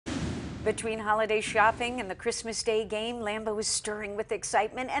Between holiday shopping and the Christmas Day game, Lambeau was stirring with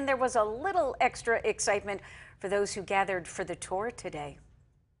excitement, and there was a little extra excitement for those who gathered for the tour today.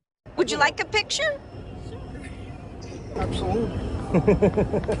 Would you like a picture? Absolutely.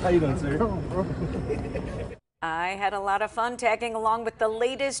 How you doing, sir? I had a lot of fun tagging along with the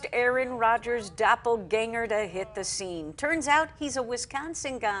latest Aaron Rodgers doppelganger to hit the scene. Turns out he's a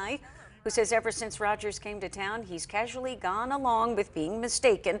Wisconsin guy who says ever since Rodgers came to town, he's casually gone along with being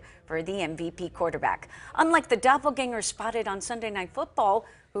mistaken for the MVP quarterback. Unlike the doppelganger spotted on Sunday Night Football,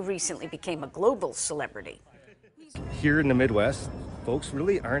 who recently became a global celebrity. Here in the Midwest, folks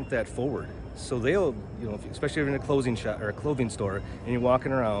really aren't that forward. So they'll, especially if you're in a clothing shop or a clothing store and you're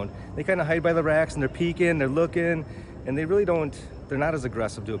walking around, they kind of hide by the racks and they're peeking, they're looking, and they're not as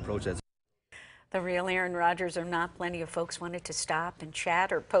aggressive to approach that. The real Aaron Rodgers or not, plenty of folks wanted to stop and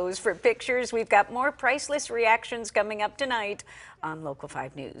chat or pose for pictures. We've got more priceless reactions coming up tonight on Local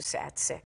 5 News at 6.